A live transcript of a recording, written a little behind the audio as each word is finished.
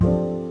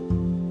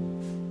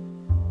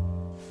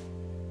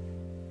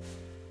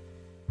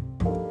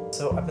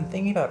So I've been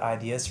thinking about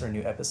ideas for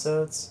new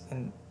episodes,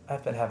 and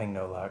I've been having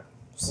no luck.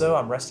 So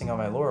I'm resting on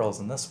my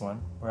laurels in this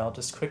one, where I'll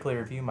just quickly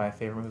review my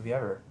favorite movie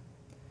ever.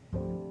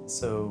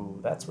 So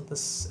that's what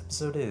this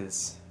episode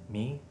is.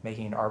 Me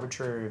making an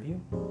arbitrary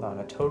review on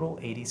a total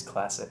 80s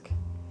classic.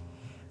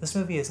 This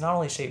movie has not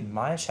only shaped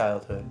my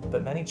childhood,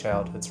 but many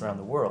childhoods around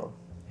the world.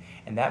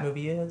 And that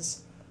movie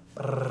is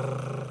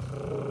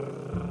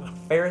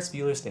Ferris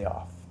Bueller's Day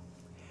Off.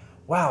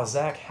 Wow,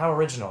 Zach, how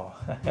original.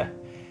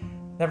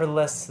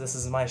 Nevertheless, this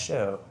is my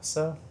show,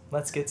 so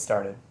let's get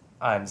started.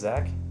 I'm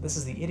Zach, this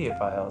is the Idiot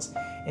Files,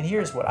 and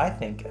here's what I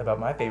think about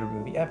my favorite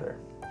movie ever,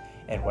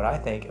 and what I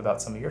think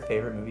about some of your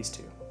favorite movies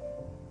too.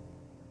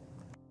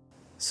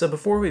 So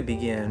before we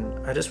begin,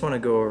 I just want to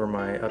go over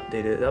my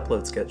updated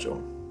upload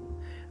schedule.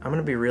 I'm going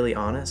to be really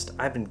honest,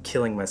 I've been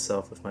killing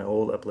myself with my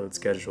old upload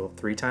schedule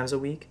 3 times a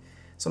week,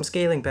 so I'm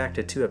scaling back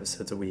to 2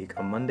 episodes a week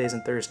on Mondays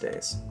and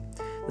Thursdays.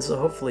 This will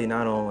hopefully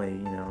not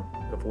only,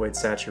 avoid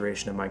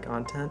saturation of my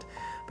content,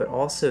 but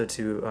also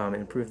to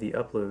improve the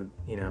upload,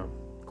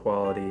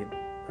 quality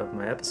of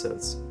my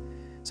episodes.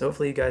 So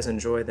hopefully you guys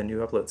enjoy the new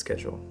upload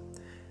schedule.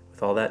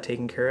 With all that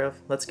taken care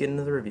of, let's get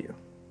into the review.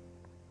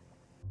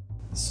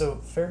 So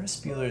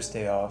Ferris Bueller's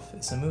Day Off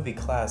is a movie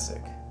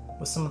classic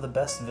with some of the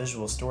best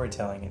visual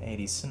storytelling in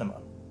 80s cinema.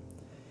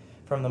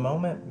 From the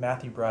moment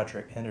Matthew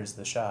Broderick enters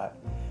the shot,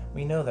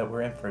 we know that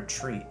we're in for a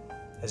treat,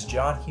 as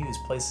John Hughes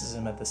places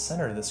him at the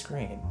center of the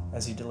screen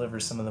as he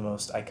delivers some of the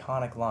most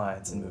iconic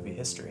lines in movie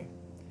history.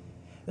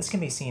 This can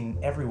be seen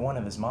in every one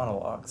of his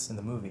monologues in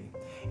the movie,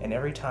 and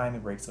every time he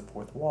breaks the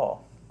fourth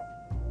wall.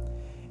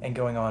 And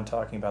going on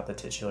talking about the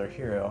titular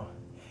hero,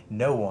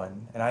 no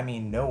one, and I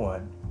mean no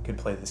one, could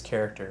play this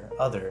character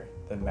other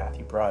than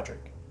Matthew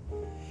Broderick.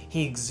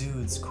 He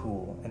exudes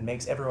cool and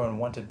makes everyone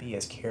want to be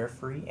as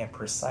carefree and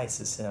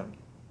precise as him.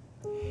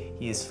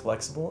 He is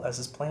flexible as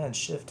his plans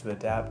shift to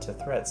adapt to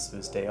threats to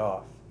his day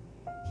off.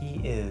 He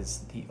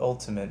is the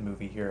ultimate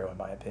movie hero in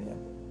my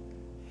opinion.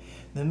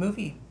 The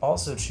movie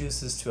also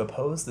chooses to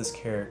oppose this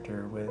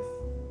character with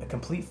a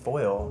complete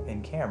foil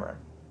in Cameron,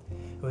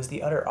 who is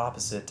the utter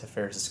opposite to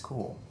Ferris's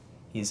cool.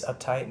 He is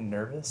uptight and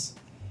nervous,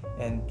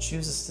 and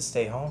chooses to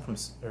stay home from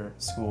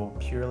school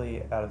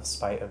purely out of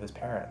spite of his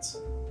parents.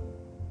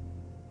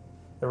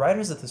 The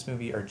writers of this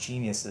movie are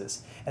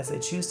geniuses, as they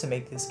choose to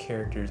make these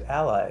characters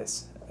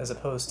allies as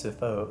opposed to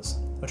foes,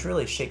 which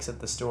really shakes up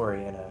the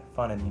story in a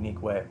fun and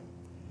unique way.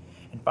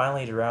 And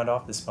finally, to round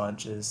off this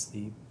bunch is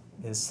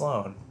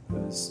Sloane,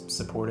 who is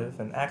supportive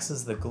and acts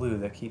as the glue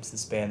that keeps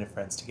this band of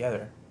friends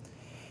together.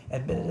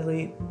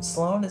 Admittedly,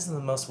 Sloane isn't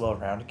the most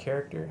well-rounded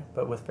character,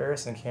 but with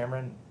Ferris and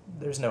Cameron,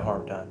 there's no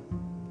harm done.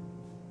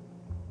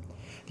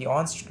 The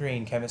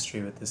on-screen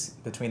chemistry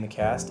between the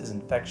cast is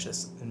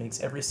infectious and makes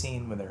every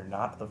scene when they're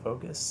not the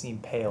focus seem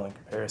pale in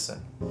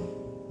comparison.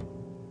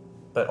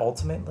 But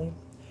ultimately,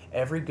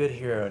 every good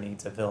hero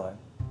needs a villain,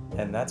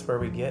 and that's where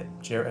we get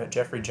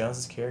Jeffrey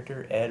Jones's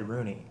character, Ed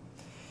Rooney,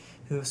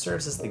 who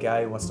serves as the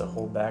guy who wants to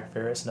hold back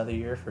Ferris another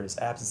year for his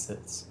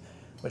absences,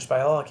 which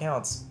by all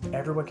accounts,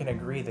 everyone can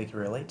agree they can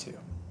relate to.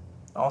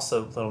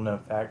 Also, little known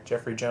fact,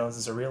 Jeffrey Jones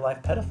is a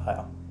real-life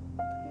pedophile.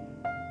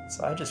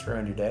 So I just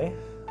ruined your day.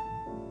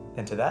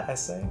 And to that I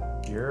say,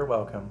 you're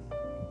welcome.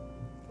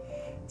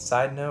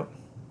 Side note,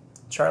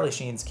 Charlie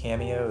Sheen's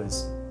cameo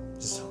is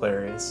just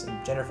hilarious,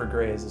 and Jennifer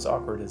Grey is as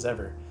awkward as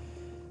ever.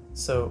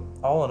 So,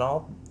 all in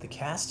all, the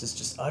cast is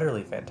just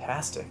utterly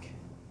fantastic.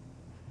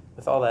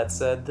 With all that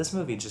said, this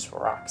movie just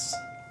rocks.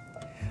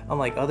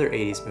 Unlike other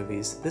 80s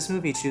movies, this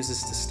movie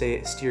chooses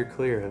to steer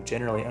clear of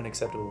generally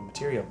unacceptable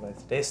material by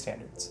today's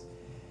standards.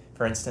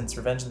 For instance,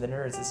 Revenge of the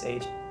Nerds is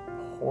aged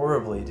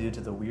horribly due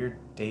to the weird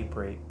date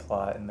rape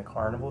plot in the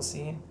carnival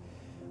scene,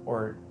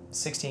 or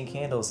 16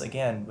 Candles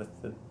again with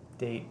the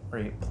date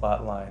rape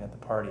plot line at the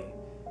party.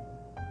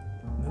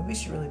 Movies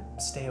should really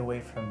stay away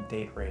from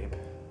date rape.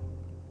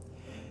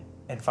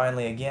 And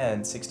finally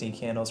again, 16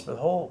 Candles for the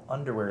whole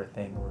underwear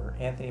thing where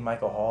Anthony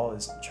Michael Hall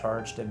is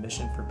charged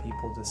admission for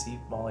people to see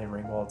Molly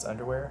Ringwald's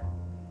underwear.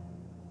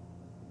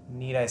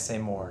 Need I say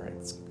more?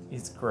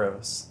 It's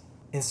gross.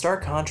 In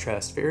stark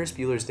contrast, Ferris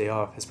Bueller's Day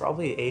Off has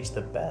probably aged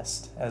the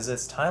best, as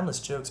its timeless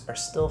jokes are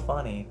still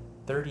funny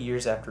 30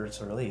 years after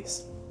its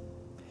release.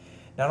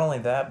 Not only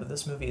that, but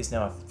this movie is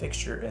now a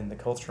fixture in the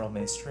cultural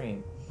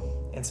mainstream,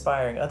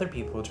 inspiring other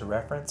people to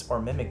reference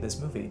or mimic this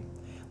movie,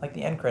 like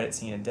the end credit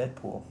scene in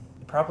Deadpool.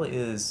 It probably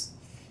is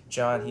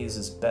John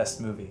Hughes' best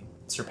movie,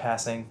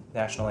 surpassing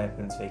National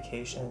Lampoon's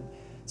Vacation,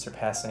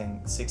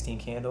 surpassing 16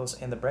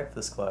 Candles, and The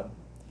Breakfast Club,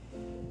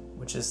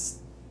 which is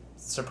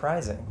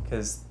surprising,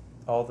 because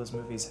all those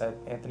movies had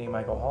Anthony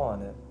Michael Hall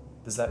in it.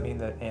 Does that mean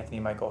that Anthony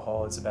Michael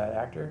Hall is a bad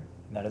actor?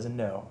 And that is a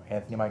no.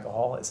 Anthony Michael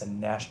Hall is a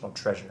national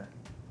treasure.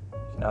 You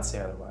cannot say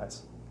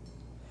otherwise.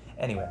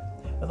 Anyway,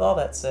 with all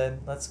that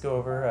said, let's go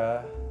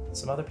over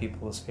some other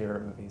people's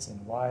favorite movies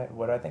and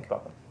what I think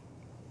about them.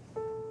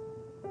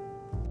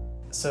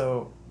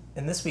 So,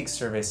 in this week's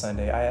Survey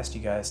Sunday, I asked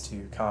you guys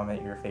to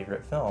comment your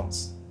favorite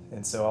films,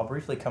 and so I'll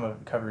briefly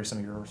cover some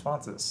of your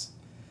responses.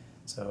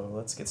 So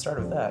let's get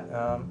started with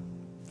that.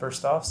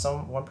 First off,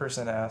 one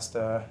person asked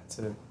to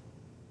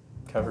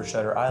cover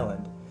Shutter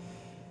Island.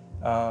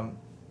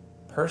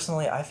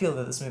 Personally, I feel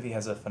that this movie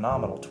has a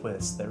phenomenal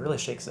twist that really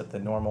shakes up the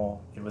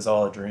normal "it was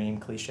all a dream"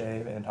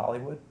 cliche in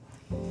Hollywood.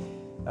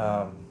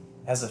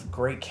 Has a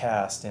great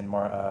cast in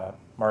Mark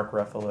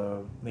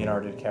Ruffalo,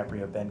 Leonardo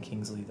DiCaprio, Ben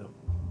Kingsley.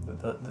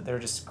 They're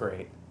just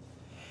great.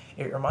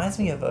 It reminds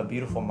me of A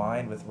Beautiful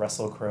Mind with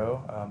Russell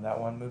Crowe, that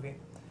one movie,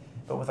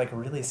 but with like a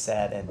really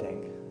sad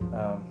ending.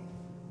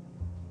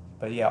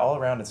 But yeah, all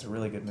around it's a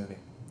really good movie.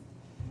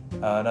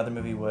 Another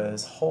movie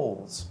was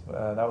Holes,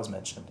 that was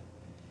mentioned.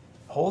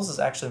 Holes is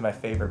actually my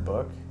favorite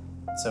book,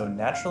 so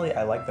naturally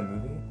I like the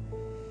movie.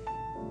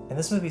 And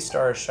this movie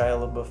stars Shia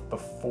LaBeouf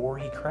before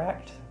he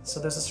cracked,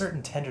 so there's a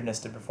certain tenderness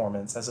to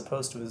performance as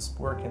opposed to his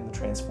work in the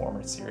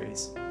Transformers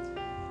series.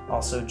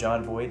 Also,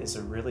 Jon Voight is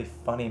a really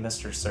funny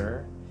Mr.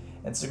 Sir,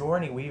 and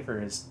Sigourney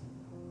Weaver is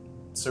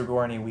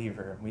Sigourney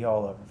Weaver. We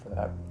all love her for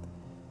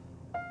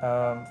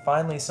that.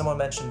 Finally, someone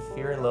mentioned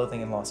Fear and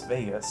Loathing in Las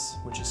Vegas,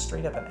 which is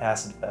straight up an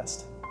acid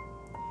fest.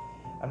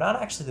 I'm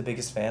not actually the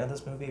biggest fan of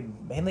this movie,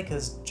 mainly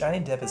because Johnny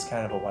Depp is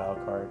kind of a wild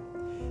card.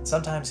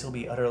 Sometimes he'll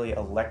be utterly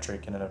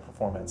electric in a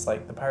performance,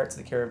 like the Pirates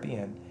of the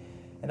Caribbean,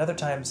 and other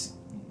times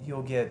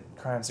you'll get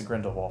Crimes of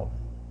Grindelwald.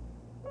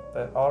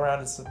 But all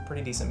around, it's a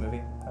pretty decent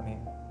movie. I mean,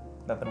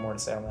 nothing more to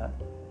say on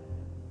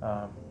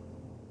that.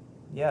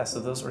 Yeah, so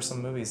those were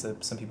some movies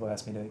that some people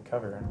asked me to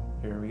cover, and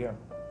here we go.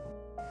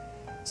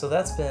 So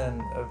that's been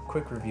a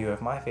quick review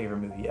of my favorite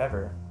movie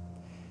ever,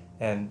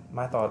 and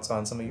my thoughts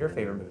on some of your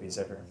favorite movies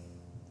ever.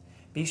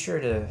 Be sure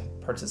to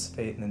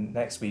participate in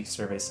next week's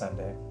Survey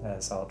Sunday,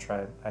 as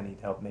I need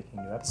help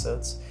making new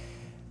episodes.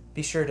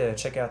 Be sure to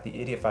check out the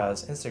Idiot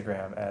Files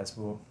Instagram, as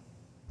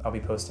I'll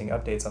be posting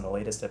updates on the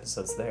latest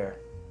episodes there.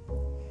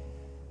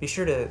 Be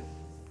sure to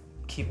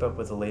keep up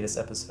with the latest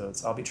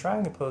episodes. I'll be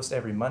trying to post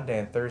every Monday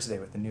and Thursday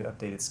with a new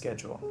updated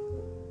schedule.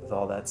 With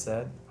all that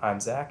said, I'm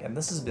Zach, and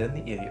this has been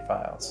the Idiot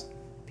Files.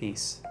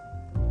 Peace.